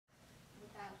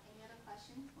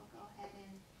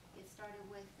started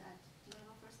with, do you want to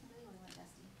go first, Kimberly, or do you want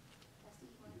Dusty? Dusty,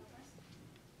 you want to go first?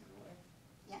 Either way.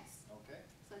 Yes. Okay.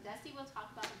 So Dusty will talk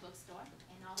about the bookstore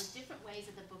and all the different ways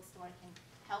that the bookstore can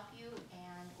help you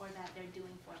or that they're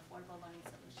doing for Affordable Learning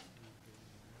Solution.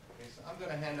 Okay, so I'm going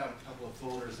to hand out a couple of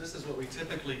folders. This is what we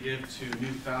typically give to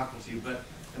new faculty, but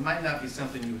it might not be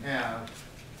something you have.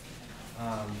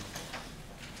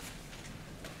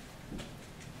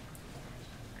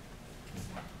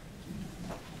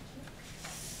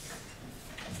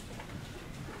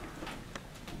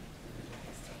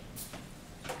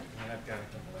 I've got a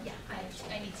couple of. Yeah,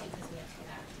 I need to because we have to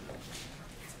act.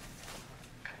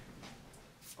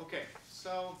 Okay,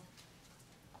 so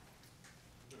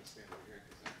I'm going to stand over here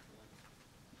because I'm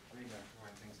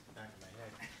throwing things at the back of my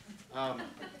head.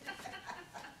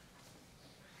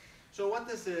 So what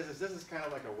this is this is kind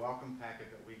of like a welcome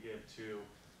packet that we give to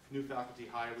new faculty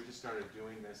hire. We just started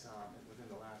doing this within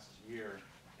the last year,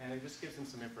 and it just gives them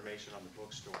some information on the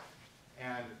bookstore.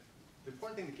 And the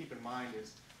important thing to keep in mind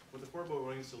is with Affordable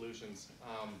Learning Solutions,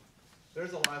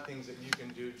 there's a lot of things that you can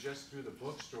do just through the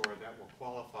bookstore that will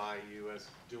qualify you as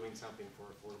doing something for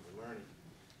affordable learning.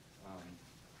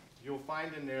 You'll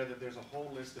find in there that there's a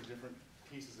whole list of different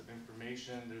pieces of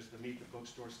information. There's the Meet the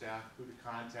Bookstore staff, who to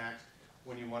contact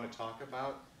when you want to talk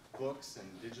about books and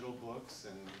digital books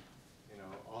and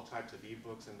all types of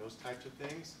e-books and those types of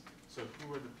things. So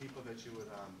who are the people that you would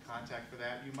contact for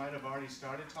that? You might have already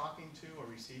started talking to or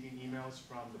receiving emails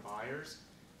from the buyers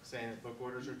saying that book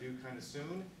orders are due kind of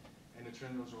soon, and to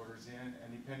turn those orders in,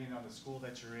 and depending on the school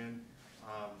that you're in,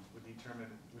 would determine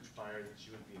which buyer that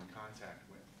you would be in contact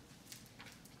with.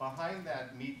 Behind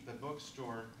that Meet the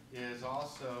Bookstore is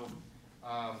also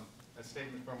a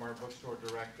statement from our bookstore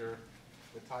director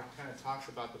that kind of talks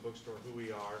about the bookstore, who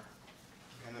we are,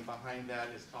 and then behind that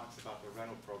talks about the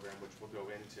rental program, which we'll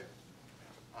go into.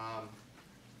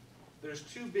 There's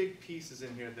two big pieces in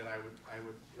here that I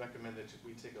would recommend that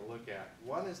we take a look at.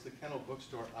 One is the Kendall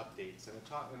Bookstore updates, and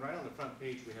right on the front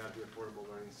page we have the Affordable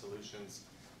Learning Solutions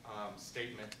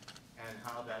statement and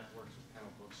how that works with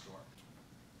Kendall Bookstore.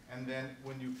 And then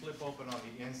when you flip open on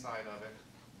the inside of it,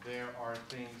 there are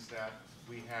things that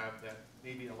we have that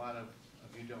maybe a lot of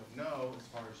you don't know as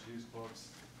far as used books,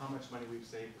 how much money we've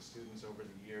saved the students over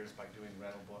the years by doing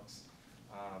rental books,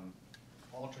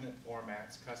 alternate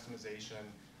formats, customization,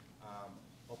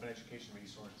 open education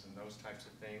resources, and those types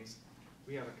of things.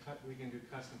 We can do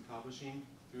custom publishing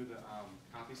through the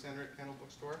Copy Center at Kendall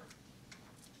Bookstore,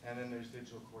 and then there's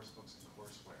digital course books and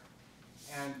courseware.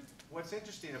 And what's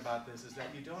interesting about this is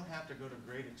that you don't have to go to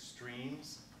great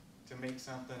extremes to make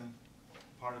something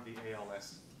part of the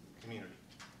ALS community.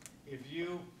 If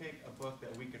you pick a book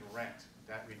that we can rent,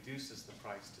 that reduces the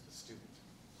price to the student.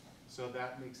 So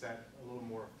that makes that a little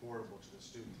more affordable to the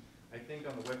student. I think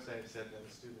on the website it said that a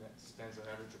student spends on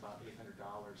average about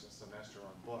 $800 a semester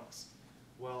on books.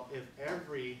 Well, if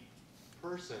every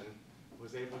person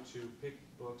was able to pick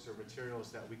books or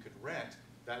materials that we could rent,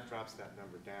 that drops that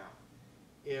number down.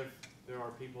 If there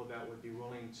are people that would be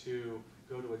willing to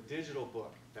go to a digital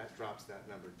book, that drops that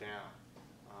number down.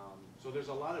 So there's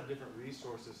a lot of different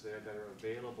resources there that are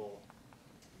available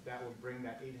that will bring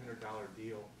that $800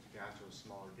 deal down to a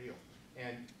smaller deal.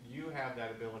 And you have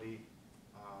that ability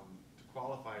to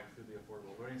qualify through the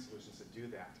Affordable Learning Solutions to do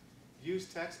that.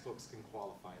 Used textbooks can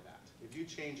qualify that. If you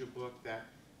change a book that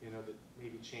that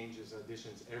maybe changes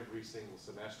editions every single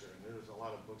semester, and there's a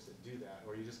lot of books that do that,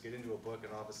 or you just get into a book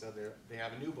and all of a sudden they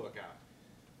have a new book out.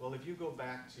 Well, if you go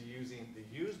back to using the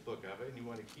used book of it and you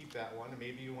want to keep that one, and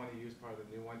maybe you want to use part of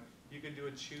the new one, you could do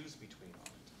a choose between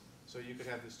on it. So you could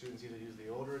have the students either use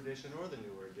the older edition or the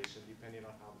newer edition, depending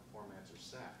on how the formats are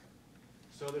set.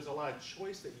 So there's a lot of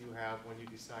choice that you have when you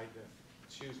decide to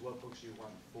choose what books you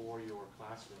want for your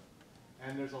classroom.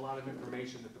 And there's a lot of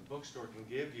information that the bookstore can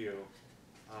give you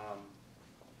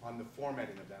on the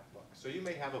formatting of that book. So you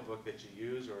may have a book that you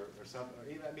use, or something,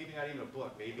 or maybe not even a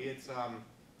book. Maybe it's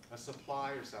a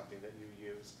supply or something that you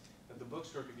use that the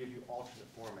bookstore could give you alternate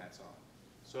formats on.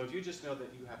 So if you just know that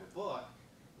you have a book,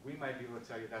 we might be able to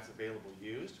tell you that's available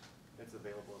used, it's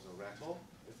available as a rental,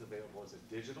 it's available as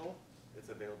a digital, it's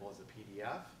available as a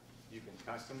PDF. You can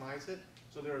customize it.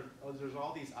 So there's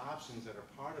all these options that are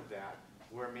part of that,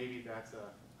 where maybe that's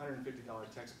a $150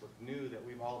 textbook new that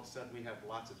we've all of a sudden we have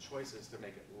lots of choices to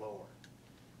make it lower.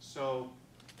 So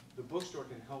the bookstore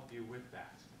can help you with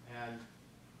that. And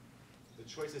the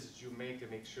choices that you make to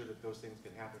make sure that those things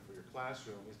can happen for your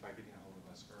classroom is by getting a hold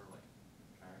of us early.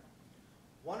 Okay?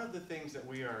 One of the things that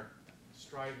we are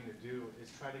striving to do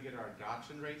is try to get our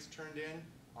adoption rates turned in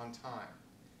on time.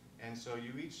 And so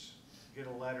you each get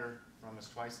a letter from us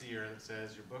twice a year that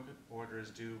says your book order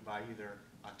is due by either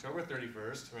October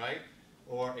 31st, right,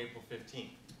 or April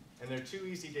 15th. And they're two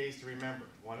easy days to remember.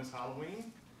 One is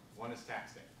Halloween, one is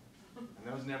tax day. And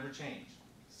those never change.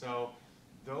 So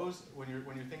those, when you're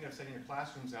thinking of setting your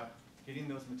classrooms up, getting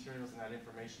those materials and that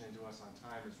information into us on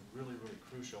time is really, really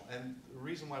crucial. And the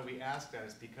reason why we ask that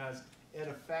is because it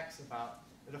affects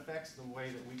the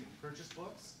way that we can purchase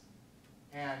books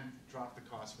and drop the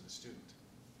cost for the student.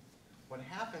 What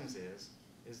happens is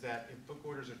that if book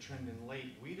orders are turned in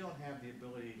late, we don't have the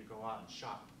ability to go out and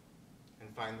shop and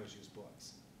find those used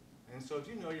books. And so if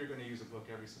you know you're going to use a book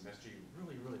every semester, you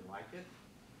really, really like it,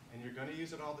 and you're going to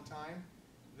use it all the time,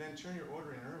 then turn your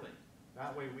order in early.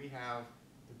 That way we have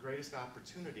the greatest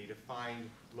opportunity to find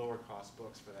lower cost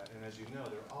books for that. And as you know,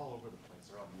 they're all over the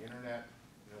place. They're on the internet,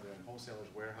 you know, they're in wholesalers'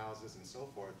 warehouses and so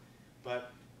forth.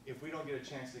 But if we don't get a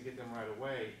chance to get them right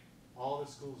away, all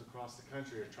the schools across the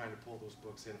country are trying to pull those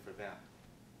books in for them.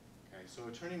 Okay, so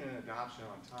turning in adoption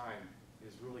on time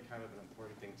is really kind of an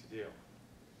important thing to do.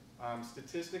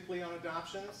 Statistically on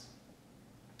adoptions,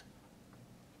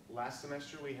 last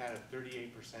semester we had a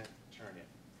 38% turn-in,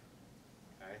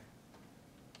 okay?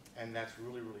 And that's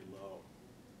really, really low.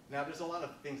 Now there's a lot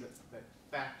of things that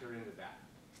factor into that.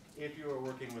 If you are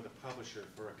working with a publisher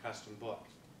for a custom book,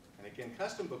 and again,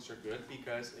 custom books are good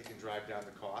because it can drive down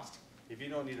the cost. If you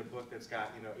don't need a book that's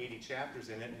got 80 chapters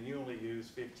in it and you only use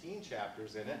 15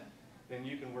 chapters in it, then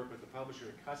you can work with the publisher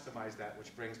to customize that,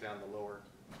 which brings down the lower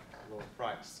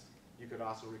price. You could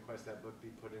also request that book be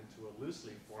put into a loose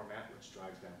leaf format, which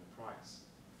drives down the price.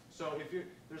 So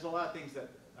there's a lot of things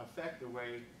that affect the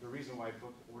reason why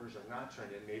book orders are not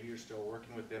turned in. Maybe you're still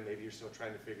working with them, maybe you're still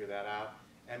trying to figure that out,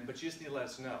 but you just need to let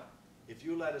us know. If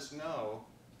you let us know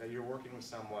that you're working with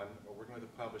someone or working with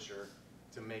a publisher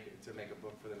to make a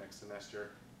book for the next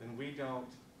semester, then we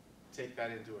don't take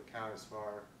that into account as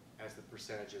far as the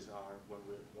percentages are when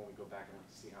we go back and look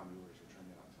to see how many orders were turned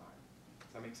in on time.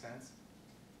 Does that make sense?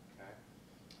 Okay.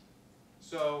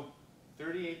 So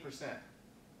 38%.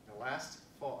 Now last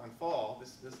fall,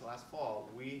 this last fall,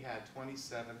 we had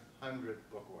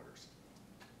 2,700 book orders,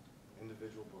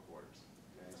 individual book orders.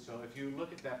 Okay. So if you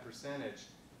look at that percentage,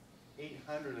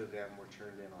 800 of them were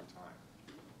turned in on time.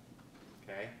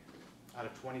 Okay, out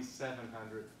of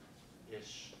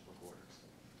 2,700-ish book orders.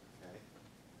 Okay.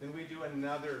 Then we do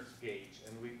another gauge,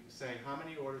 and we say how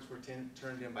many orders were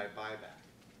turned in by buyback.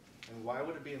 And why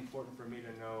would it be important for me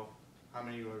to know how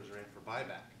many orders are in for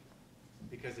buyback?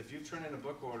 Because if you turn in a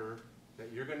book order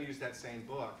that you're going to use that same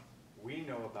book, we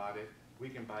know about it, we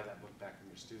can buy that book back from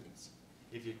your students.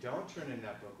 If you don't turn in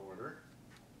that book order,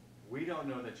 we don't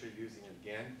know that you're using it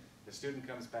again. The student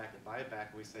comes back and buy it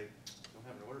back, and we say, don't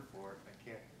have an order for it, I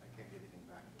can't get anything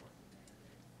back for it.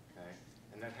 Okay?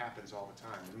 And that happens all the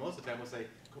time. And most of the time we'll say,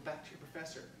 go back to your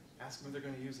professor, ask them if they're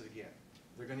going to use it again.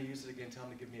 If they're going to use it again, tell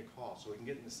them to give me a call so we can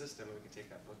get in the system and we can take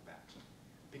that book back.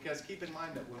 Because keep in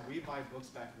mind that when we buy books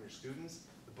back from your students,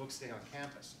 the books stay on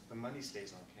campus. The money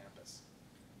stays on campus.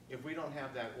 If we don't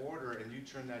have that order and you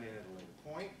turn that in at a later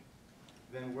point,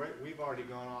 then we've already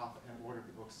gone off and ordered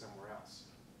the books somewhere else.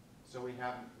 So we've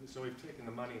taken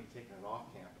the money and taken it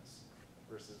off campus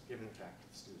versus giving it back to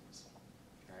the students.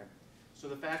 Okay? So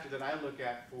the factor that I look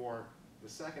at for the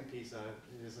second piece of it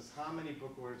is how many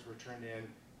book orders were turned in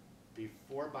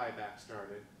before buyback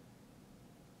started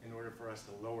in order for us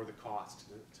to lower the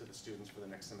cost to the students for the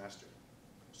next semester.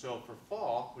 So for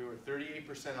fall, we were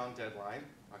 38% on deadline,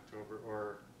 October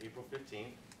or April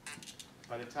 15th.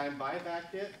 By the time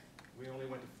buyback hit, we only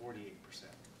went to 48%.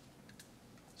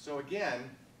 So again,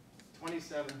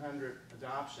 2,700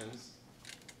 adoptions,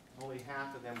 only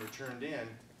half of them were turned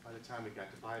in by the time we got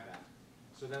to buyback.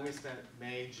 So then we spent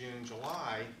May, June,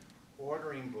 July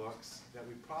ordering books that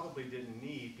we probably didn't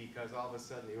need because all of a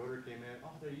sudden the order came in, oh,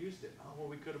 they used it. Oh, well,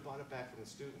 we could have bought it back from the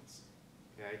students.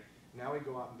 Okay? Now we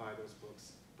go out and buy those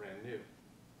books brand new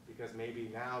because maybe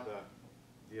now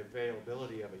the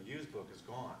availability of a used book is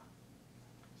gone.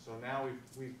 So now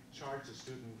we've charged the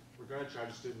student, we're going to charge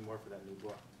the student more for that new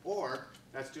book. Or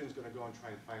that student's going to go and try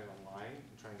and find it online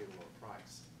and try and get a lower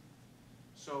price.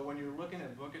 So when you're looking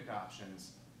at book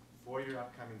adoptions for your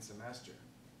upcoming semester,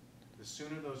 the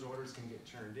sooner those orders can get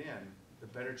turned in, the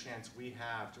better chance we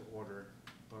have to order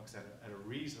books at a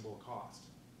reasonable cost.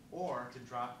 Or to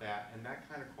drop that, and that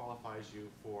kind of qualifies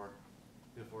you for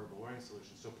the affordable learning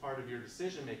solution. So part of your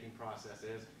decision-making process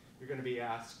is you're going to be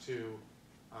asked to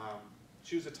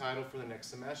choose a title for the next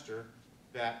semester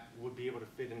that would be able to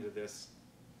fit into this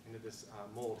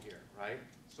mold here, right?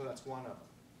 So that's one of them.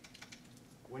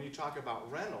 When you talk about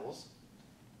rentals,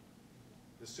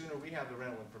 the sooner we have the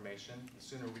rental information, the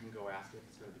sooner we can go ask if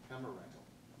it's going to become a rental.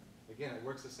 Again, it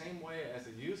works the same way as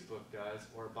a used book does,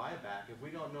 or a buyback. If we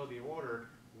don't know the order,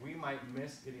 we might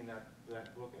miss getting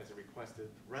that book as a requested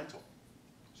rental.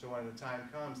 So when the time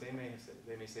comes, they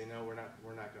may say, no, we're not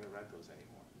going to rent those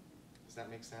anymore. Does that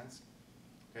make sense?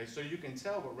 Okay, so you can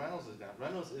tell what rentals is now.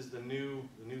 Rentals is the new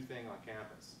thing on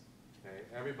campus. Okay,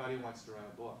 everybody wants to rent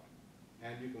a book.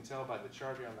 And you can tell by the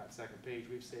chart here on that second page,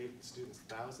 we've saved the students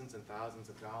thousands and thousands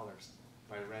of dollars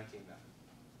by renting them.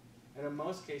 And in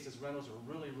most cases, rentals are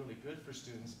really, really good for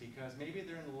students because maybe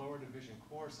they're in the lower division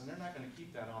course and they're not going to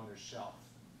keep that on their shelf,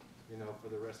 you know, for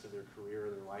the rest of their career or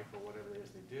their life or whatever it is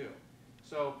they do.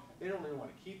 So they don't really want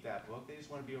to keep that book. They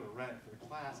just want to be able to rent it for the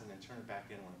class and then turn it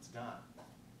back in when it's done.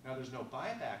 Now there's no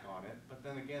buyback on it, but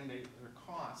then again, their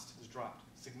cost has dropped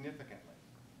significantly.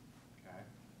 Okay?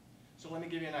 So let me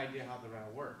give you an idea how the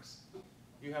rental works.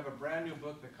 You have a brand new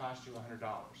book that costs you $100.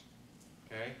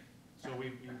 Okay? So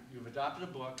you've adopted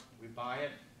a book, we buy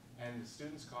it, and the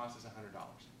student's cost is $100,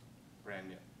 brand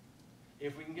new.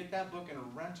 If we can get that book in a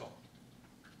rental,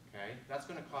 okay, that's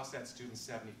going to cost that student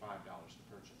 $75 to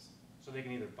purchase. So they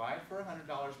can either buy it for $100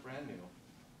 brand new,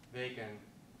 they can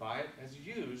buy it as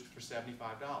used for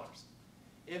 $75.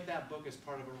 If that book is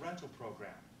part of a rental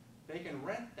program, they can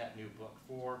rent that new book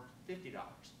for $50.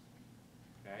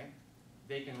 Okay?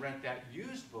 They can rent that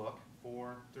used book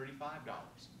for $35.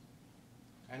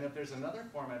 And if there's another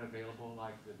format available,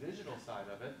 like the digital side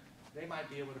of it, they might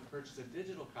be able to purchase a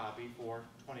digital copy for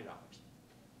 $20.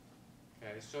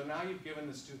 Okay, so now you've given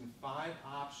the student 5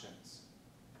 options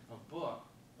of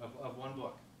one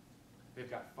book. They've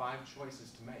got 5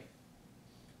 choices to make.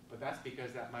 But that's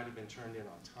because that might have been turned in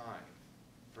on time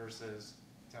versus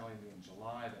telling me in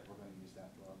July that we're going to use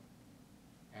that book.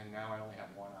 And now I only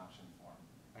have 1 option for them.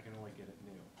 I can only get it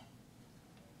new.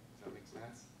 Does that make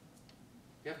sense?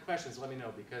 If you have questions, let me know,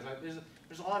 because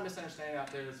there's a lot of misunderstanding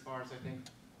out there as far as I think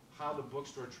how the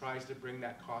bookstore tries to bring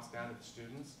that cost down to the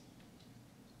students.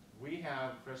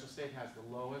 Fresno State has the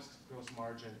lowest gross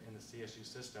margin in the CSU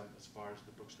system as far as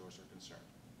the bookstores are concerned.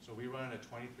 So we run at a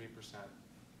 23%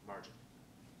 margin.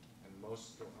 And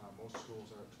most schools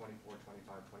are at 24,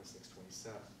 25, 26,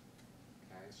 27.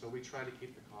 Okay, so we try to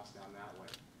keep the cost down that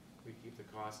way. We keep the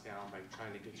cost down by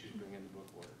trying to get you to bring in the book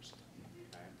orders.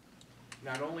 Okay?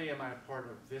 Not only am I a part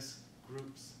of this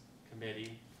group's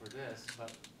committee for this, but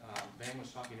Ben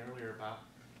was talking earlier about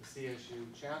the CSU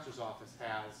Chancellor's Office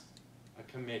has a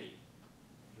committee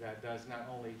that does not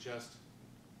only just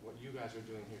what you guys are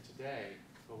doing here today,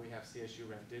 but we have CSU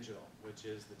Rent Digital, which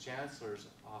is the Chancellor's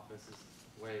Office's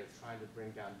way of trying to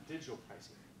bring down digital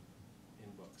pricing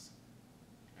in books.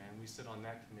 And we sit on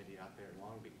that committee out there in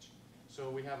Long Beach.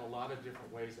 So we have a lot of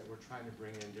different ways that we're trying to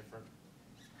bring in different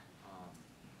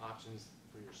options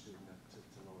for your student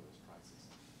to lower those prices.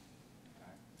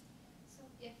 Okay. So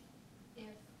if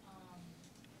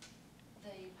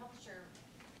the publisher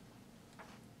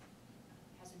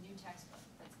has a new textbook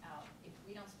that's out, if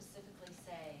we don't specifically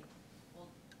say, well,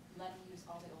 let them use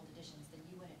all the old editions, then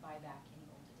you wouldn't buy back any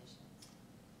old editions?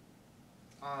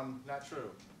 Not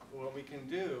true. What we can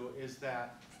do is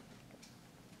that,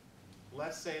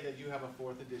 let's say that you have a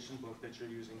 4th edition book that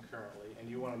you're using currently, and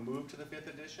you want to move to the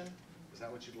 5th edition. Is that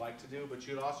what you'd like to do? But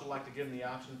you'd also like to give them the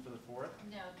option for the 4th?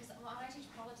 No, because when I teach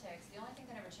politics, the only thing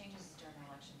that ever changes is during an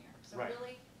election year. So Right.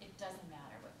 really, it doesn't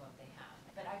matter what book they have.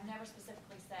 But I've never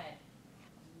specifically said,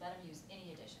 let them use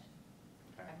any edition.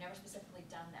 Okay. I've never specifically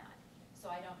done that.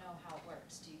 So I don't know how it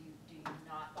works. Do you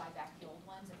not buy back the old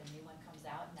ones if a new one comes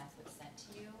out and that's what's sent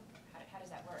to you? How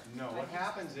does that work? No, what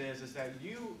happens is that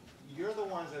you're the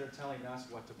ones that are telling us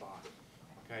what to buy.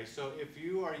 Okay, so if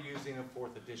you are using a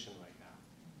 4th edition right now,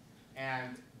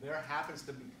 and there happens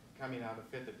to be coming out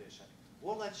a 5th edition,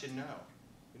 we'll let you know.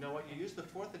 You know what, you used the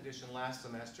 4th edition last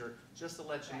semester just to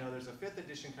let you know there's a 5th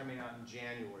edition coming out in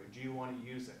January. Do you want to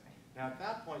use it? Now at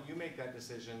that point, you make that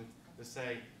decision to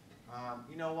say,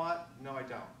 you know what, no I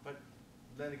don't. But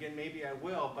then again, maybe I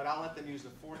will, but I'll let them use the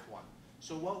 4th one.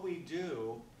 So what we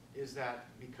do is that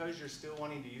because you're still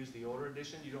wanting to use the older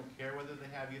edition, you don't care whether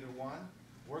they have either one,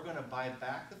 we're going to buy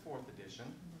back the 4th edition,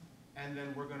 and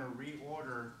then we're going to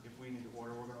reorder, if we need to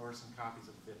order, we're going to order some copies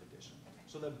of the 5th edition,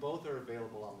 so that both are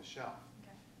available on the shelf.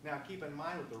 Okay. Now keep in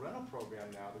mind with the rental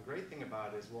program now, the great thing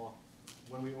about it is, well,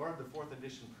 when we ordered the 4th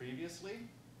edition previously,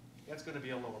 it's going to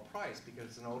be a lower price because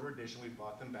it's an older edition, we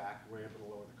bought them back, we're able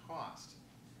to lower the cost.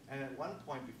 And at one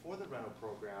point before the rental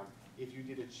program, if you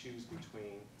did choose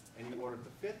between, and you ordered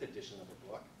the 5th edition of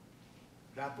a book,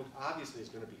 that book obviously is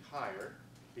going to be higher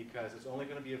because it's only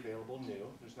going to be available new.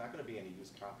 There's not going to be any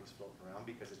used copies floating around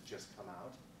because it's just come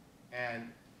out. And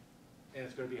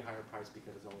it's going to be a higher price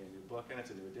because it's only a new book and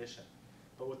it's a new edition.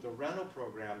 But with the rental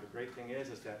program, the great thing is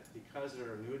that because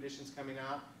there are new editions coming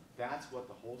out, that's what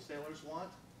the wholesalers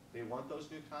want. They want those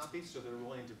new copies, so they're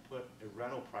willing to put a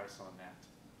rental price on that.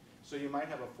 So you might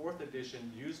have a 4th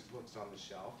edition used books on the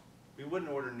shelf. We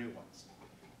wouldn't order new ones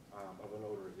of an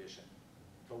older edition,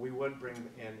 but we would bring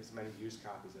in as many used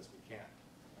copies as we can.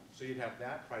 So you'd have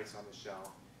that price on the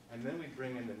shelf, and then we'd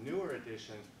bring in the newer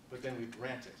edition, but then we'd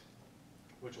rent it,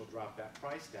 which will drop that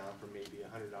price down from maybe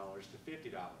 $100 to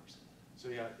 $50. So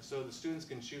yeah, so the students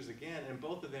can choose again, and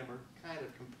both of them are kind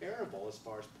of comparable as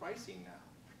far as pricing now,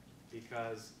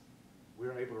 because we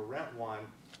were able to rent one,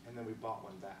 and then we bought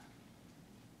one back.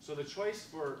 So the choice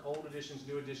for old editions,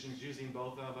 new editions, using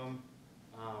both of them,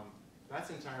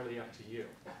 that's entirely up to you,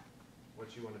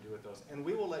 what you want to do with those. And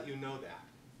we will let you know that.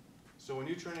 So when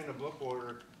you turn in a book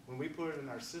order, when we put it in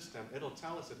our system, it'll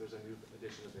tell us if there's a new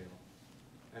edition available.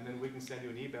 And then we can send you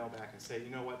an email back and say,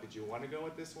 you know what, did you want to go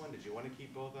with this one? Did you want to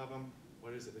keep both of them?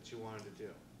 What is it that you wanted to do?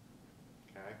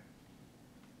 Okay?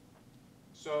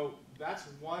 So that's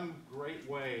one great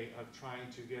way of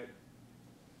trying to get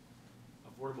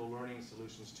affordable learning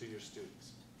solutions to your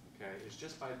students, okay, is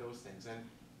just by those things. And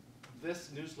this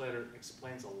newsletter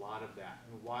explains a lot of that,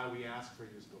 and why we ask for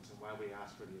used books, and why we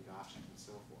ask for the adoption, and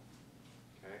so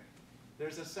forth, okay?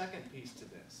 There's a second piece to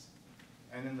this,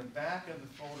 and in the back of the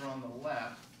folder on the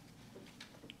left,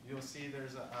 you'll see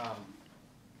there's an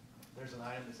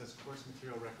item that says course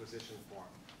material requisition form.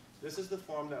 This is the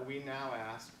form that we now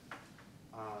ask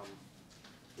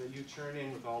that you turn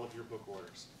in with all of your book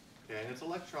orders, okay, and it's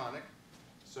electronic.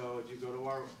 So if you go to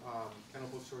our Kennel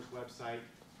Bookstore's website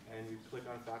and you click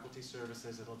on Faculty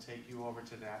Services, it'll take you over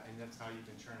to that, and that's how you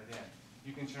can turn it in.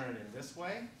 You can turn it in this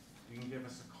way. You can give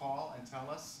us a call and tell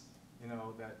us, you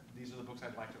know, that these are the books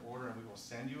I'd like to order, and we will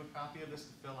send you a copy of this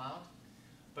to fill out.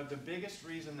 But the biggest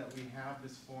reason that we have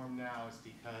this form now is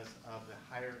because of the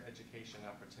Higher Education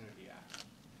Opportunity Act.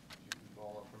 You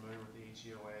all are familiar with the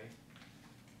HEOA?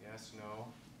 Yes, no,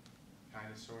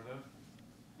 kind of, sort of?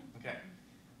 Okay.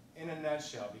 In a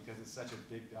nutshell, because it's such a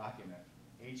big document,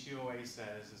 HEOA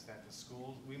says is that the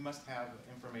schools, we must have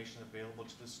information available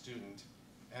to the student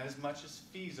as much as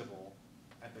feasible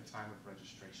at the time of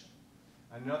registration.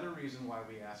 Another reason why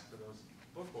we ask for those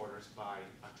book orders by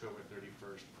October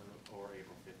 31st or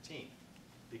April 15th,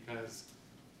 because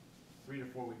 3 to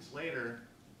 4 weeks later,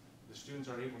 the students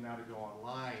are able now to go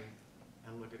online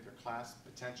and look at their class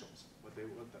potentials, what they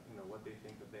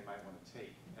think that they might want to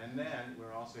take. And then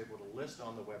we're also able to list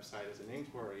on the website as an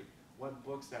inquiry what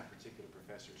books that particular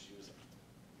professor is using,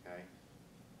 okay?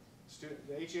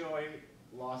 The HEOA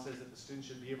law says that the student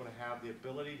should be able to have the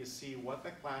ability to see what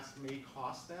the class may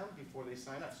cost them before they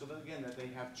sign up, so that, again, that they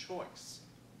have choice.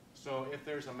 So if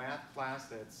there's a math class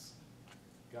that's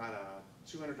got a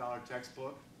 $200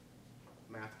 textbook,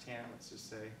 Math 10, let's just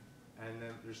say, and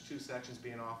then there's 2 sections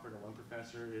being offered, and one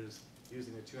professor is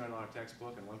using a $200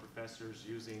 textbook, and one professor is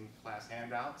using class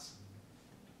handouts,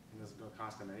 and it doesn't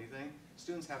cost them anything.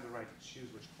 Students have the right to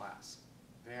choose which class.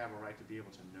 They have a right to be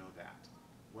able to know that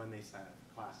when they sign up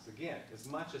for classes. Again, as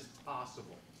much as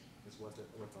possible is what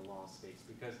the law states,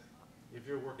 because if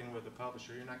you're working with a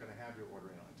publisher, you're not going to have your order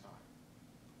in on time.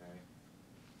 Okay?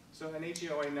 So an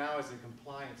HEOA now is in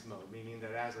compliance mode, meaning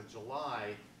that as of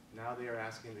July, now they are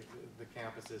asking the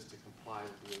campuses to comply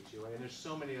with the HEOA, and there's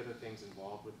so many other things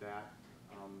involved with that,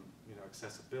 you know,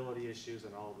 accessibility issues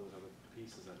and all of those other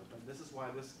pieces of it. But this is why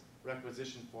this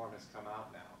requisition form has come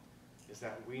out now, is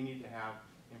that we need to have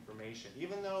information.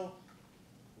 Even though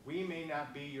we may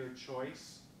not be your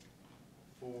choice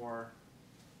for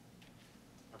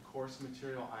a course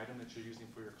material item that you're using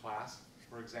for your class,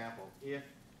 for example, if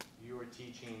you are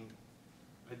teaching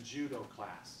a judo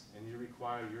class and you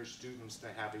require your students to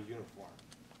have a uniform,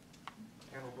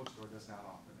 Kennel Bookstore does not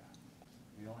offer that.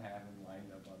 We don't have them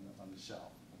lined up on the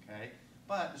shelf, okay?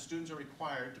 But the students are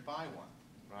required to buy one,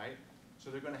 right? So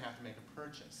they're going to have to make a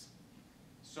purchase.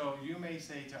 So you may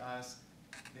say to us,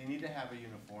 they need to have a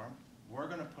uniform. We're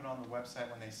going to put on the website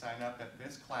when they sign up that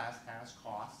this class has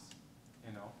costs,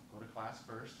 you know, go to class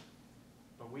first.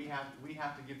 But we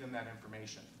have to give them that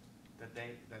information, that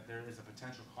there is a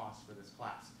potential cost for this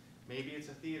class. Maybe it's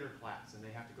a theater class and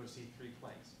they have to go see 3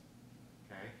 plays,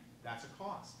 okay? That's a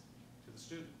cost to the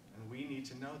student, and we need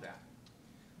to know that.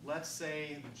 Let's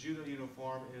say the judo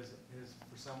uniform is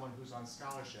for someone who's on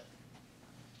scholarship,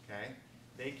 okay?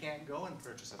 They can't go and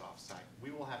purchase it off-site.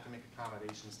 We will have to make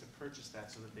accommodations to purchase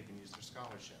that so that they can use their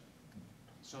scholarship.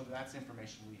 So that's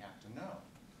information we have to know.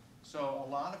 So a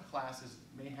lot of classes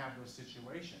may have those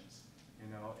situations. You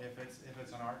know, if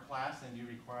it's an art class and you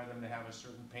require them to have a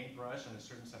certain paintbrush and a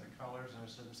certain set of colors and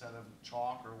a certain set of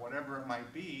chalk or whatever it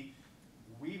might be,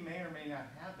 we may or may not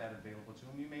have that available to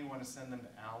them. You may want to send them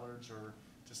to Allards or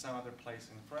to some other place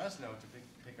in Fresno to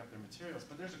pick up their materials,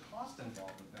 but there's a cost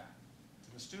involved with that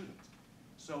to the student.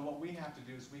 So what we have to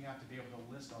do is we have to be able to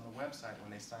list on the website when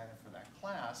they sign up for that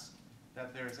class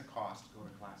that there is a cost to go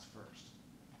to class first,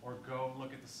 or go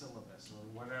look at the syllabus or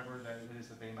whatever that it is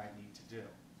that they might need to do.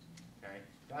 Okay,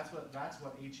 that's what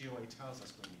HEOA tells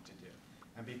us we need to do.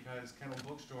 And because Kendall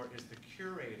Bookstore is the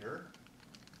curator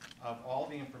of all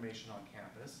the information on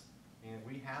campus, and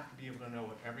we have to be able to know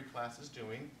what every class is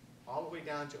doing, all the way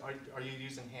down to are you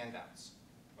using handouts?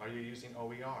 Are you using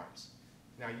OERs?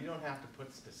 Now you don't have to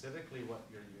put specifically what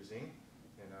you're using,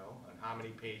 you know, and how many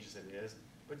pages it is,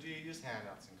 but do you use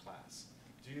handouts in class?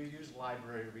 Do you use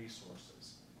library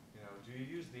resources? You know, do you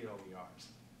use the OERs?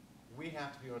 We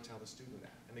have to be able to tell the student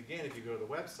that. And again, if you go to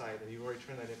the website and you've already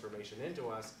turned that information into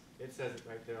us, it says it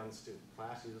right there on the student.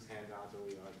 Class uses handouts,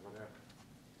 OERs, whatever.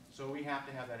 So we have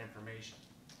to have that information.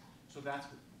 So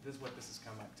this is what this has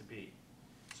come up to be.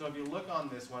 So if you look on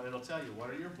this one, it'll tell you what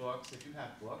are your books, if you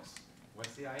have books,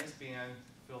 what's the ISBN,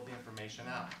 fill the information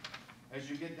out. As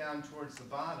you get down towards the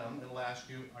bottom, it'll ask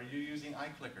you, are you using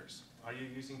iClickers? Are you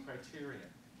using Criterion?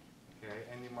 Okay,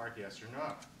 and you mark yes or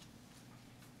no.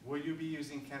 Will you be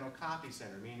using Kendall Copy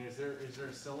Center? I mean, is there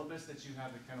a syllabus that you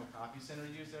have the Kendall Copy Center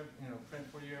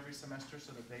print for you every semester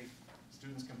so that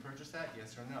students can purchase that?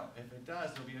 Yes or no? If it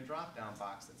does, there'll be a drop-down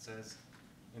box that says,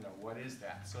 you know, what is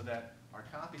that? So that our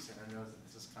Copy Center knows that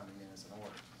this is coming in as an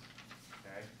order.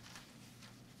 Okay?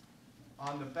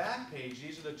 On the back page,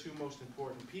 these are the two most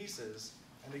important pieces.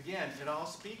 And again, it all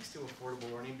speaks to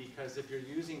affordable learning because if you're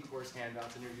using course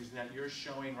handouts and you're using that, you're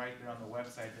showing right there on the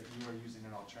website that you are using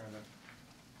an alternative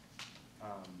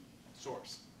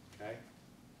source. Okay?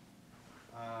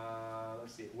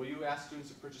 Let's see. Will you ask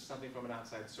students to purchase something from an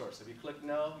outside source? If you click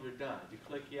no, you're done. If you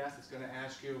click yes, it's going to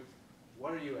ask you,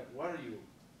 what are you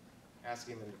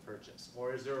asking them to purchase?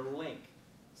 Or is there a link?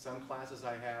 Some classes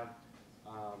I have,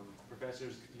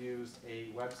 professors use a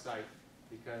website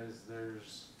because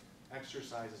there's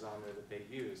exercises on there that they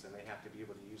use, and they have to be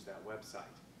able to use that website.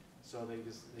 So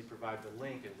they provide the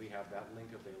link, and we have that link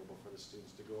available for the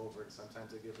students to go over it.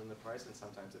 Sometimes it gives them the price, and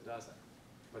sometimes it doesn't.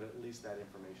 But at least that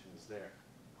information is there.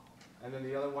 And then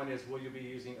the other one is, will you be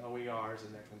using OERs,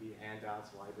 and that can be handouts,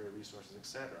 library resources,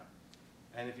 etc.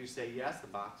 And if you say yes, the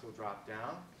box will drop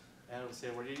down, and it'll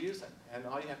say, what are you using? And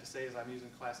all you have to say is, I'm using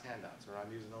class handouts, or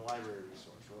I'm using a library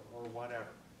resource, or whatever.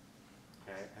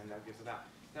 Okay, and that gives it out.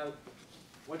 Now,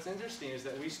 what's interesting is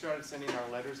that we started sending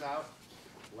our letters out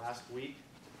last week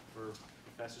for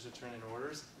professors to turn in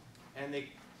orders, and they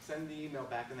send the email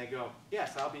back and they go,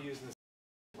 yes, I'll be using this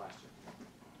last year.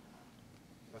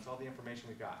 That's all the information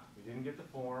we got. We didn't get the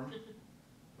form,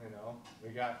 you know,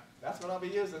 that's what I'll be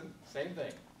using, same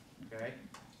thing, okay?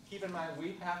 Keep in mind,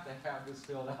 we have to have this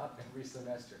filled out every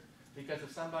semester, because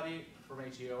if somebody from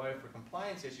HEOA for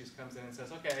compliance issues comes in and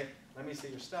says, okay, let me see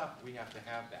your stuff, we have to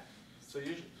have that. So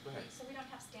usually, go ahead. So we don't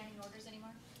have standing orders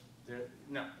anymore?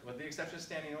 No, with the exception of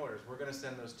standing orders, we're going to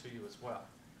send those to you as well.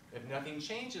 If nothing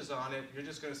changes on it, you're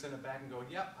just going to send it back and go,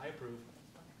 yep, I approve.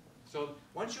 So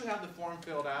once you have the form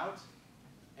filled out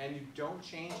and you don't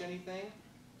change anything,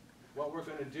 what we're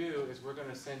going to do is we're going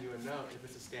to send you a note if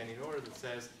it's a standing order that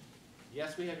says,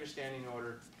 yes, we have your standing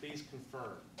order, please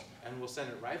confirm. And we'll send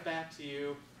it right back to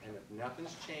you, and if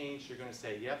nothing's changed, you're going to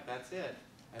say, yep, that's it.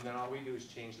 And then all we do is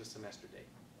change the semester date.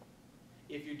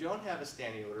 If you don't have a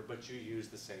standing order, but you use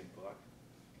the same book,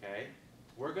 okay,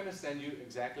 we're going to send you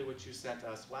exactly what you sent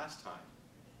us last time.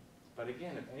 But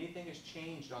again, if anything has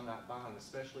changed on that bond,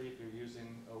 especially if you're using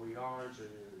OERs or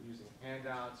you're using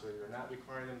handouts or you're not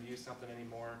requiring them to use something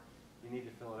anymore, you need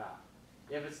to fill it out.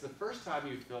 If it's the first time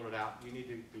you've filled it out, you need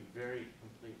to be very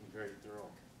complete and very thorough.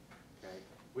 Okay?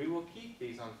 We will keep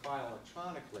these on file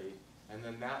electronically, and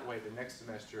then that way the next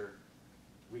semester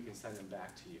we can send them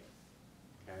back to you.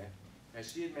 Okay? As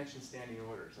she had mentioned standing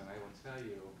orders, and I will tell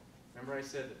you, remember I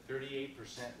said that 38%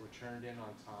 were turned in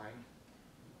on time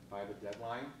by the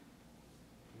deadline?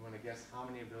 You want to guess how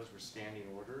many of those were standing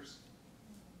orders?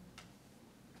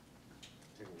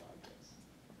 Take a wild guess.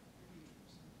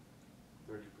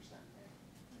 30%.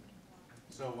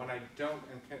 So when I don't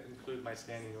include my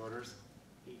standing orders,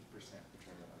 8% were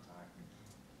turned in on time.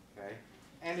 Okay?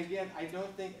 And again, I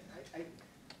don't think,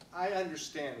 I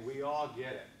understand, we all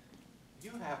get it.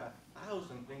 You have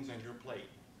 1,000 things on your plate,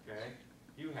 okay?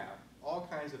 You have all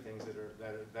kinds of things that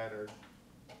are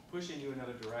pushing you in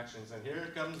other directions. And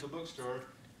here comes the bookstore,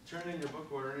 turn in your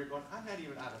book order, and you're going, I'm not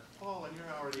even out of fall, and you're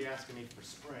already asking me for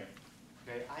spring.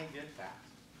 Okay, I get that.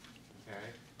 Okay?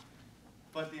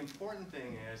 But the important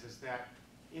thing is that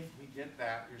if we get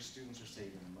that, your students are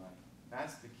saving money.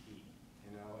 That's the key.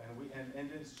 you know, and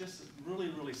it's just really,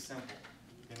 really simple.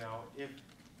 You know, if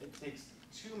it takes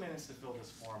 2 minutes to fill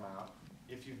this form out,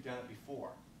 if you've done it before,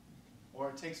 or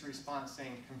it takes a response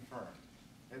saying confirm.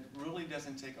 It really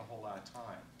doesn't take a whole lot of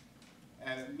time.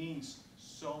 And it means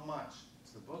so much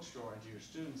to the bookstore and to your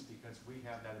students because we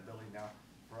have that ability now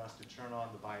for us to turn on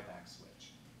the buyback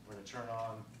switch or to turn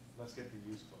on, let's get the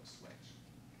used book switch,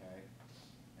 okay?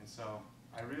 And so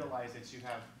I realize that you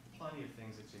have plenty of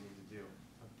things that you need to do,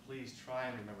 but please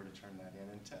try and remember to turn that in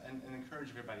and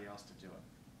encourage everybody else to do it,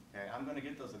 okay? I'm gonna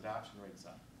get those adoption rates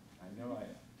up. I know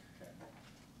I am, okay?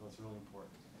 So it's really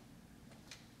important.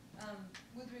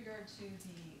 With regard to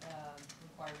the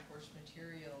required course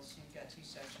materials, you've got 2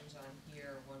 sections on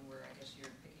here. One where I guess you're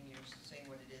saying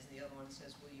what it is, and the other one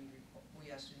says, will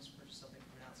you ask students to purchase something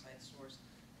from an outside source?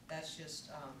 That's just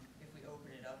if we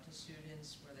open it up to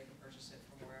students where they can purchase it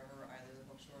from wherever, either the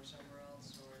bookstore or somewhere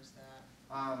else, or is that?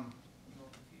 I'm a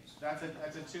little confused. That's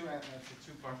a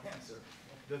two-part answer.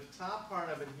 The top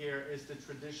part of it here is the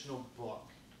traditional book.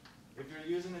 If you're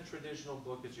using a traditional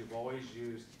book that you've always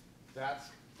used,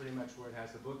 that's pretty much where it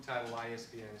has the book title,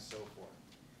 ISBN, and so forth.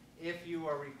 If you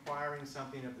are requiring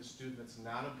something of the student that's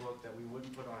not a book that we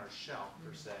wouldn't put on our shelf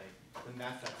per se, then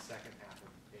that's that second half of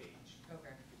the page.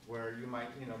 Okay. Where you might,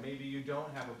 you know, maybe you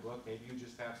don't have a book, maybe you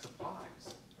just have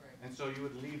supplies. Right. And so you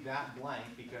would leave that blank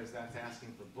because that's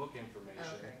asking for book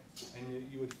information. Okay.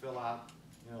 And you would fill out,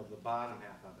 you know, the bottom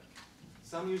half of it.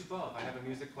 Some use both. I have a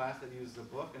music class that uses a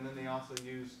book, and then they also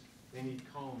they need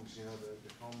combs, you know,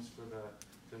 the combs for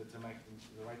to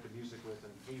write the music with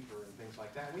and paper and things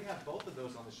like that. We have both of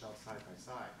those on the shelf side by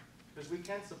side because we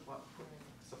can supply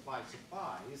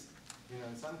supplies, you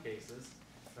know, in some cases,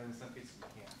 but in some cases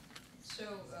we can't. So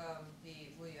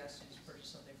will you ask students to purchase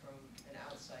something from an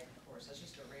outside course? That's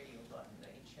just a radio button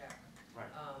that you check. Right.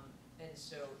 And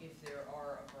so if there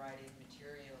are a variety of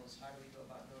materials, how do we go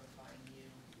about notifying you?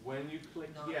 When you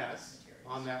click yes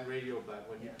on that radio button,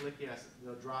 when you click yes,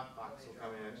 the drop box will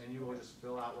come in and you will just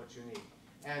fill out what you need.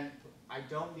 And I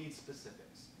don't need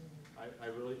specifics.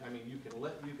 I mean, you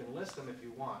can list them if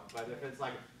you want, but if it's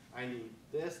like, I need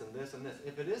this and this and this,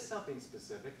 if it is something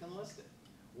specific, then list it.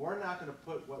 We're not going to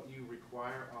put what you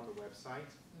require on the website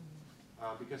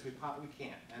because we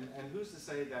can't. And who's to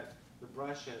say that the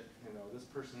brush at, you know, this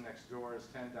person next door is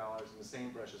 $10 and the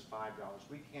same brush is $5?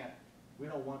 We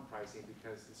don't want pricing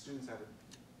because the students have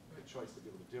a choice to be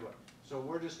able to do it. So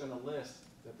we're just going to list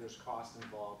that there's cost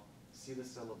involved. See the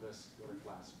syllabus, go to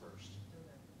class first,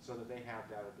 so that they have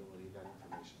that ability, that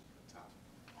information at the top.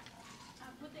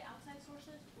 With the outside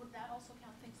sources, would that also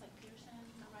count things like Pearson,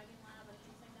 the writing lab, and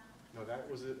things like that? No,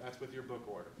 that's with your book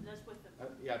order. That's with the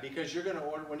Yeah, because you're going to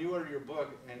order, when you order your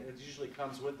book, and it usually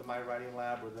comes with the My Writing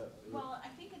Lab or the... Well,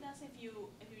 I think it does if you're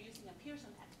using a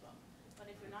Pearson textbook, but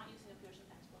if you're not using a Pearson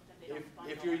textbook, then they don't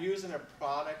bundle If you're it. using a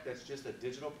product that's just a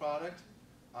digital product,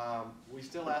 we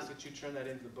still ask that you turn that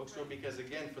into the bookstore because,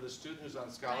 again, for the student who's on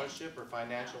scholarship or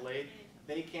financial aid,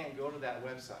 they can't go to that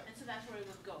website. And so that's where it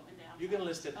would go in the outside. You can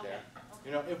list it there. Okay.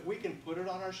 You know, if we can put it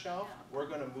on our shelf, Yeah. we're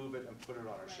going to move it and put it on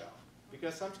our Right. shelf.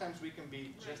 Because sometimes we can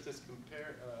be just as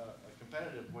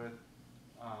competitive with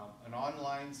an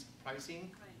online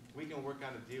pricing. Right. We can work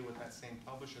out a deal with that same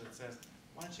publisher that says,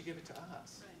 why don't you give it to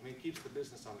us? Right. I mean, it keeps the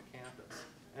business on the campus,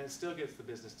 and it still gets the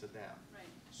business to them. Right.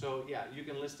 So, yeah, you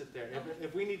can list it there. Okay.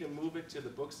 If we need to move it to the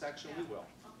book section, we will.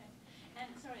 Okay.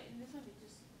 And sorry, and this might be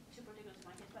just too particular to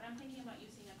my case, but I'm thinking about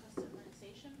using a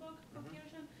customization book for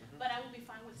Pearson, but I would be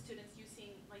fine with students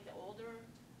using like the older,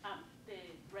 the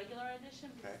regular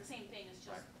edition, because Okay. it's the same thing, it's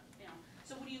just, Right. you know.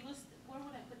 So would you list, where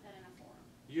would I put that in a form?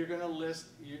 You're gonna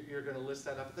list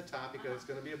that up at the top because it's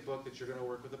gonna be a book that you're gonna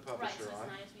work with the Right, publisher so it's on.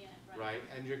 an ISBN, right? Right,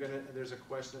 and there's a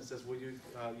question that says, will you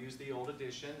use the old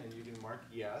edition? And you can mark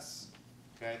yes.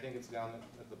 Okay, I think it's down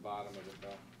at the bottom of it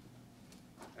though.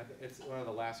 It's one of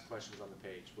the last questions on the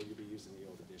page. Will you be using the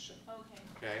old edition? Okay.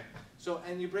 Okay, so,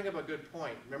 and you bring up a good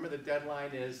point. Remember the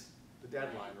deadline is the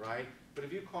deadline, right? But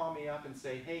if you call me up and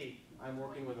say, hey, I'm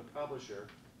working with a publisher,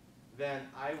 then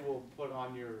I will put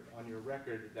on your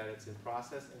record that it's in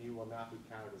process and you will not be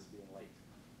counted as being late.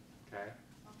 Okay?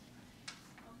 Okay.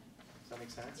 Does that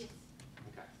make sense? Yes.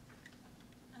 Okay.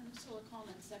 And there's still a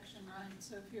comment section, right?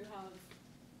 So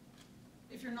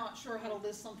if you're not sure how to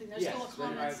list something, there's Yes, still a then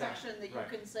comment write that. section that you Right.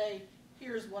 can say,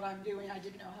 here's what I'm doing, I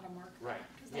didn't know how to mark that. Right,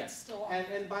 Because yes. that's still on.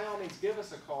 And by all means, give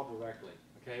us a call directly,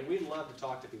 okay? We love to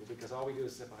talk to people because all we do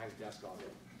is sit behind the desk all day.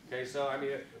 Okay, so I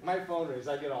mean, my phone rings,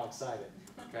 I get all excited,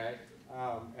 okay?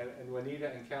 And Juanita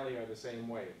and Kelly are the same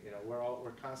way. You know,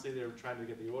 we're constantly there trying to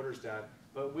get the orders done,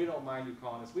 but we don't mind you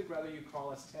calling us. We'd rather you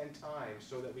call us 10 times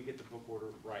so that we get the book order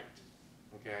right,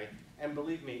 okay? And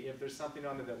believe me, if there's something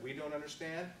on there that we don't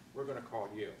understand, we're gonna call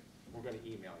you. We're gonna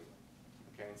email you,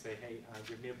 okay, and say, hey,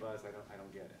 give me a buzz, I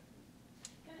don't get it.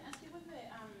 Can I ask you with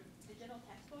the digital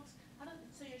textbooks,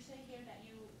 so you're saying here that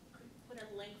you could put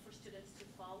a link for students to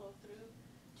follow through,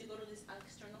 to go to these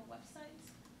external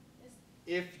websites?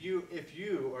 If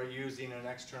you are using an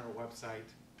external website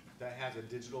that has a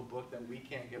digital book that we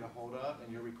can't get a hold of,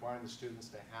 and you're requiring the students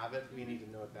to have it, we need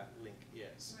to know what that link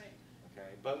is. Right. Okay,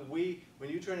 but when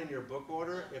you turn in your book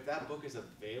order, if that book is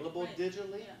available Right.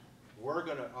 digitally, Yeah. we're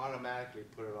gonna automatically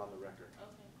put it on the record.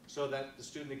 Okay. So that the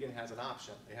student again has an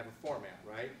option, they have a format,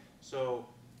 right? So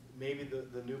maybe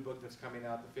the new book that's coming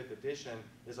out, the 5th edition,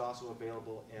 is also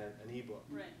available in an ebook.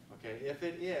 Right. Okay, if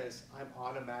it is, I'm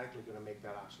automatically gonna make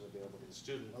that option available to the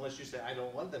student, unless you say, I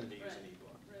don't want them to use an Right.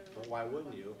 ebook. Right. But why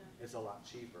wouldn't you? Yeah. It's a lot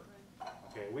cheaper. Right.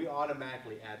 Okay, we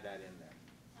automatically add that in there.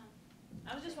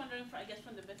 I was just wondering, I guess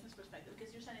from the business perspective,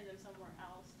 because you're sending them somewhere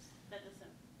else, that doesn't,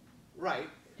 Right,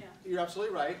 yeah. you're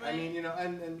absolutely right. I Right. mean, you know,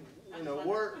 and I you just know,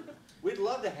 wondered. we'd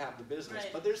love to have the business,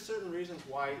 Right. but there's certain reasons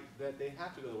why that they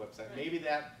have to go to the website. Right. Maybe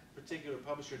that particular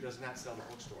publisher does not sell to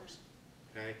bookstores,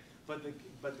 okay? But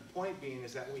the point being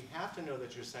is that we have to know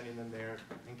that you're sending them there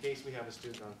in case we have a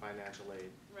student on financial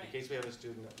aid, Right. in case we have a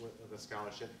student with a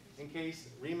scholarship, in case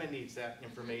Rima needs that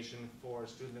information for a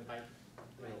student that might,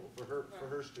 you know, for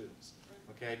her students.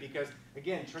 Okay, because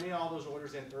again, turning all those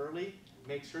orders in early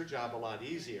makes her job a lot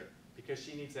easier because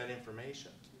she needs that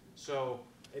information. So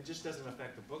it just doesn't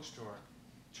affect the bookstore.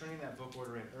 Turning that book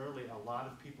order in early, a lot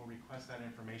of people request that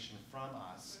information from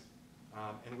us.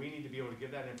 And we need to be able to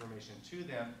give that information to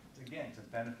them, again, to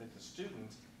benefit the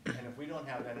student. And if we don't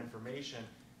have that information,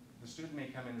 the student may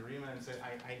come into Rima and say,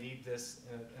 I need this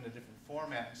in a different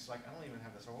format. It's like, I don't even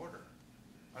have this order.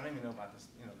 I don't even know about this,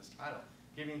 you know, this title.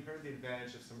 Giving her the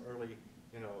advantage of some early,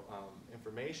 you know,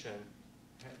 information,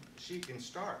 she can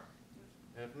start.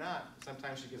 And if not,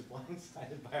 sometimes she gets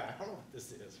blindsided by, I don't know what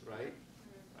this is, right?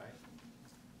 Right?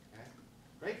 Okay.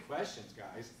 Great questions,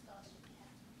 guys.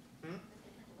 Hmm?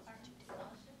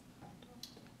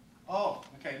 Oh,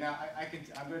 okay, now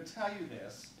I'm going to tell you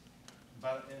this,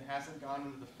 but it hasn't gone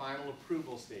into the final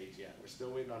approval stage yet. We're still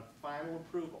waiting on final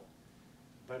approval.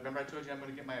 But remember I told you I'm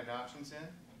going to get my adoptions in?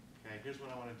 Okay, here's what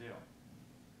I want to do.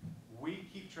 We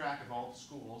keep track of all the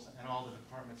schools and all the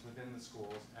departments within the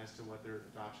schools as to what their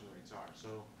adoption rates are.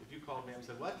 So if you called me and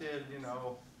said, what did, you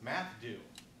know, math do?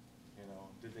 You know,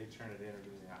 did they turn it in or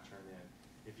did they not turn it in?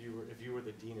 If you were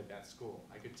the dean of that school,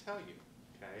 I could tell you,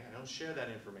 okay? I don't share that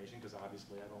information because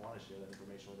obviously I don't want to share that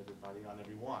information with everybody on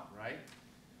every one, right?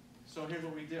 So here's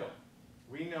what we do.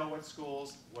 We know what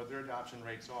schools, what their adoption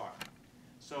rates are.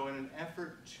 So in an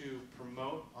effort to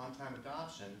promote on-time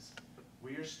adoptions,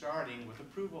 we are starting with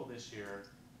approval this year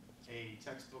a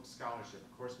textbook scholarship,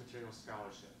 a course material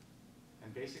scholarship.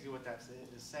 And basically what that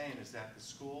is saying is that the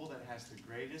school that has the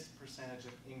greatest percentage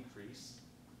of increase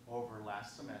over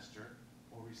last semester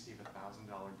will receive a $1,000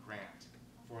 grant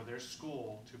for their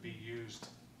school to be used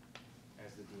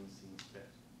as the dean seems fit.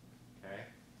 Okay?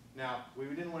 Now, we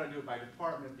didn't want to do it by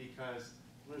department because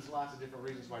there's lots of different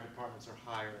reasons why departments are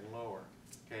higher and lower.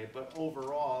 Okay? But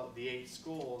overall, the 8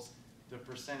 schools, the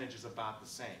percentage is about the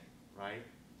same, right?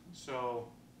 So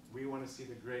we want to see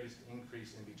the greatest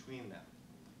increase in between them.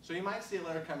 So you might see a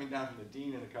letter coming down from the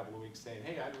dean in a couple of weeks saying,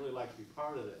 hey, I'd really like to be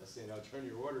part of this, you know, turn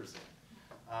your orders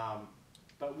in.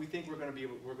 But we think we're going to be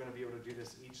able to do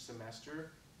this each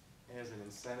semester as an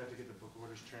incentive to get the book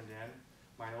orders turned in.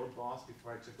 My old boss,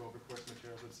 before I took over course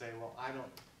materials, would say, well, I don't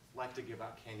like to give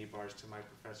out candy bars to my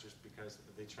professors because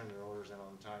they turn their orders in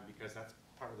on time because that's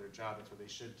part of their job, that's what they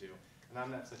should do. And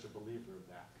I'm not such a believer of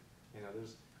that. You know,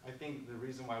 I think the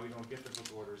reason why we don't get the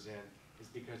book orders in is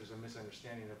because there's a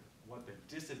misunderstanding of what the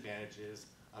disadvantage is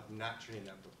of not turning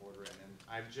that book order in. And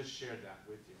I've just shared that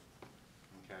with you,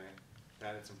 okay?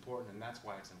 That it's important, and that's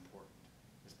why it's important.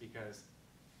 It's because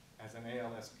as an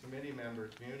ALS committee member,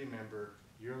 community member,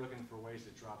 you're looking for ways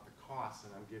to drop the costs,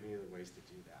 and I'm giving you the ways to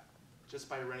do that. Just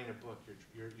by renting a book,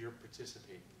 you're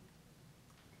participating,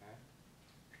 okay?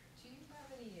 Do you have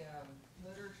any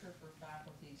literature for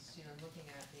faculties, you know, looking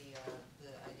at the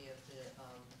idea of the,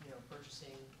 you know,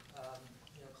 purchasing,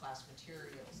 you know, class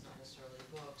materials, not necessarily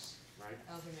books? Right.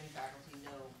 I don't think many faculty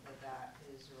know that that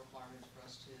is a requirement for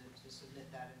us to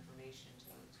submit that information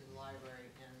to the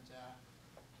library. And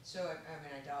so, I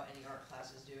mean, I doubt any art class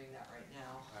is doing that right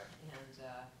now. Right. And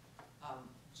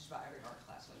just about every art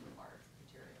class has required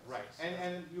materials. Right, So-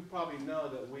 and you probably know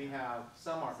that we have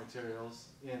some art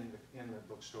materials in the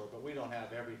bookstore, but we don't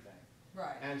have everything.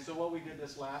 Right. And so what we did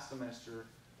this last semester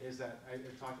is that, I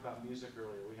talked about music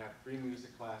earlier, we have 3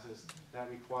 music classes that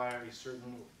require a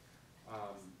certain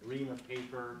ream of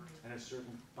paper and a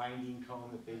certain binding cone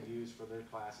that they use for their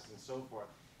classes and so forth.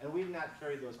 And we've not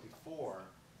carried those before.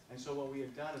 And so what we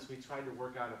have done is we tried to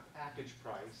work out a package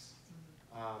price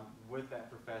with that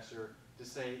professor to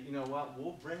say, you know what,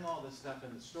 we'll bring all this stuff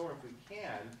in the store if we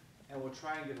can, and we'll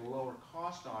try and get a lower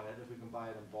cost on it if we can buy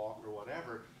it in bulk or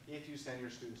whatever, if you send your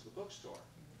students to the bookstore.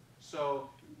 So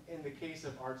in the case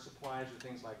of art supplies or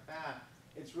things like that,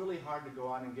 it's really hard to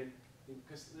go out and get,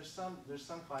 because there's some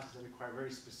classes that require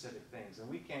very specific things, and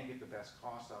we can't get the best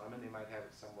cost on them, and they might have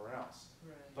it somewhere else.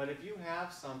 Right. But if you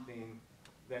have something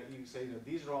that you say, you know,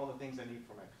 these are all the things I need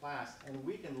for my class, and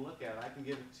we can look at it, I can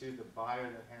give it to the buyer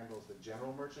that handles the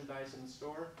general merchandise in the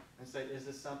store, and say, is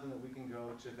this something that we can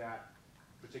go to that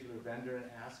particular vendor and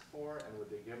ask for, and would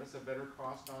they give us a better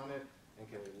cost on it, and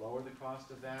can we lower the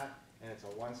cost of that, and it's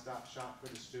a one-stop shop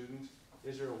for the student?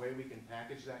 Is there a way we can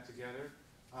package that together?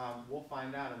 We'll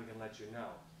find out and we can let you know.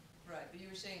 Right, but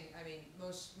you were saying, I mean,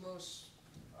 most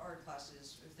art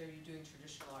classes, if they're doing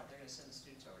traditional art, they're gonna send the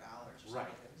students over to Allers or something Right.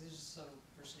 like that, because they're just so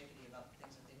persnickety about the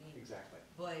things that they need. Exactly.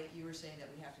 But you were saying that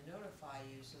we have to notify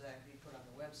you so that it can be put on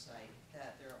the website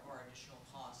that there are additional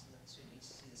costs and that the student needs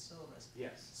to see the syllabus.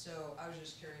 Yes. So I was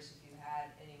just curious if you had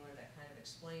anywhere that kind of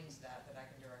explains that I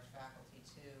can direct faculty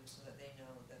to, so that they know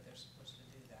that they're supposed to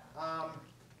do that.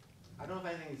 I don't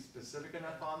have anything specific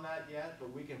enough on that yet,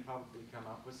 but we can probably come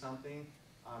up with something.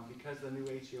 Because the new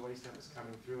HEOA stuff is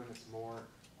coming through and it's more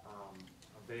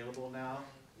available now,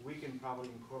 we can probably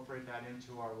incorporate that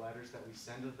into our letters that we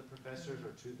send to the professors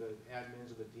or to the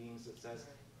admins or the deans that says,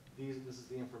 this is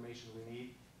the information we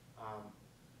need.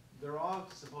 They're all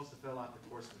supposed to fill out the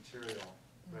course material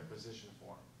requisition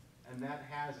form. And that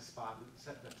has a spot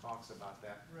that talks about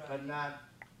that, but Right. not,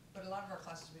 But a lot of our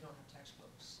classes, we don't have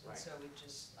textbooks, and Right. so we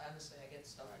just, honestly, I get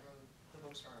stuff Right. from the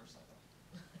bookstore, I'm just like,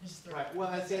 oh. Just throw right, it. well,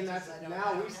 I'm saying that's, I don't now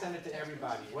have we send it to textbooks.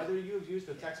 everybody. Yeah. Whether you've used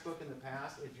a Yeah. textbook in the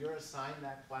past, if you're assigned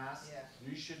that class, Yeah.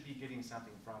 you should be getting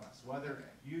something from us, whether Okay.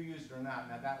 you used it or not.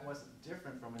 Now, that wasn't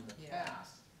different from in the Yeah.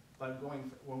 past, but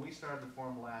when we started the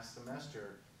form last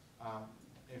semester,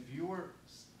 if you were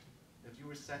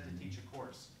set to teach a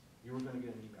course, you were gonna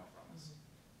get an email from us.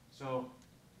 So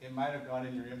it might have gone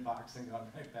in your inbox and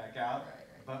gone right back out, Right,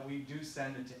 right. but we do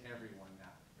send it to everyone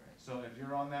now. Right. So if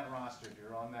you're on that roster, if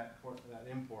you're on that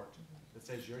import that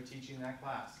says you're teaching that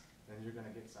class, then you're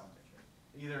gonna get something.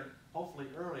 Either, hopefully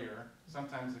earlier,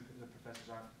 sometimes the professors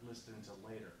aren't listed until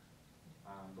later,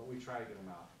 but we try to get them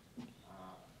out.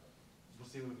 We'll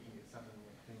see if we can get something,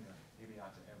 maybe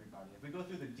out to everybody. If we go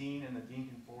through the dean and the dean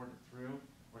can forward it through,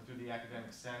 or through the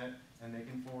academic senate, and they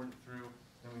can forward it through,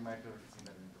 then we might be able to get some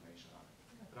better information on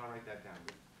it. But I'll write that down,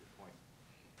 good point.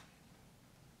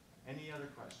 Any other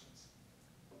questions?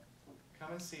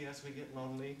 Come and see us, we get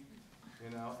lonely, you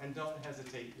know, and don't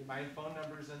hesitate. My phone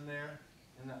number's in there,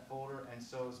 in that folder, and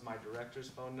so is my director's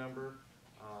phone number.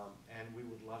 And we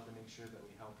would love to make sure that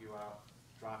we help you out,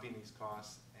 dropping these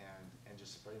costs and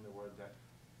just spreading the word that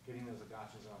getting those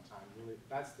adoptions on time, really,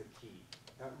 that's the key.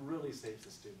 That really saves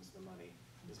the students the money,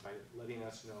 is by letting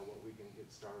us know what we can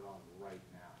get started on right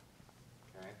now,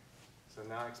 okay? So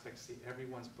now I expect to see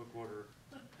everyone's book order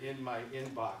in my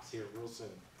inbox here real soon.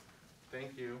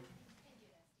 Thank you.